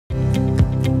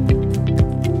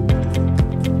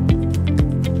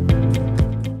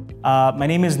My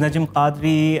name is Najam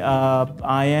Quadri.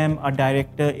 I am a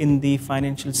director in the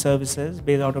financial services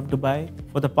based out of Dubai.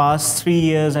 For the past 3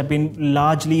 years, I've been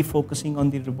largely focusing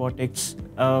on the robotics.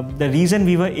 The reason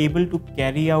we were able to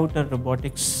carry out a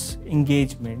robotics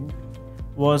engagement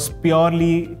was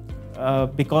purely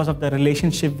because of the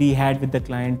relationship we had with the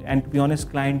client. And to be honest,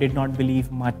 client did not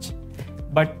believe much.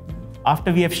 But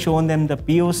after we have shown them the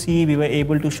POC, we were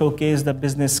able to showcase the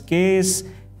business case,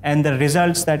 and the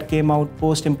results that came out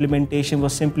post-implementation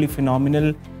was simply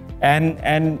phenomenal.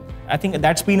 And I think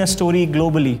that's been a story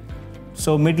globally.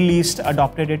 So Middle East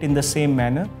adopted it in the same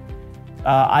manner.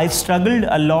 I struggled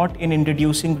a lot in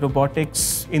introducing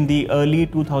robotics in the early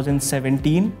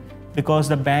 2017 because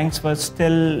the banks were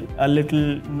still a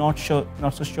little not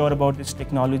so sure about this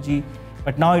technology.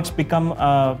 But now it's become,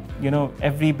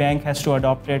 every bank has to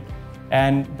adopt it.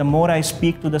 And the more I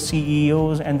speak to the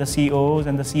CEOs and the COOs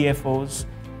and the CFOs,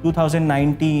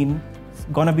 2019 is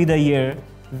gonna be the year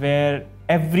where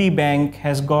every bank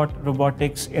has got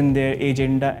robotics in their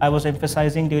agenda. I was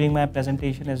emphasizing during my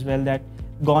presentation as well that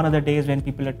gone are the days when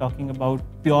people are talking about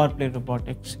pure play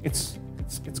robotics. It's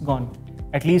gone.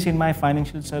 At least in my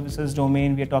financial services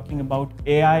domain, we are talking about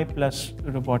AI plus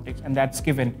robotics, and that's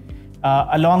given.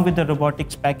 Along with the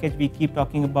robotics package, we keep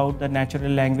talking about the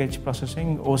natural language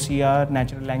processing, OCR,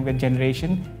 natural language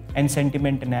generation, and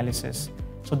sentiment analysis.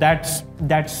 So that's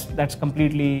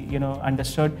completely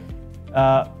understood.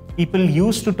 People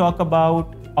used to talk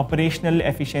about operational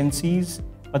efficiencies,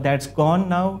 but that's gone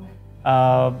now.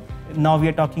 Now we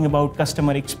are talking about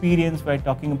customer experience. We're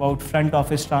talking about front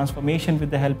office transformation with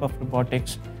the help of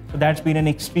robotics. So that's been an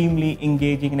extremely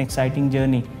engaging and exciting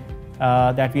journey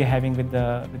that we are having with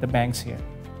the banks here.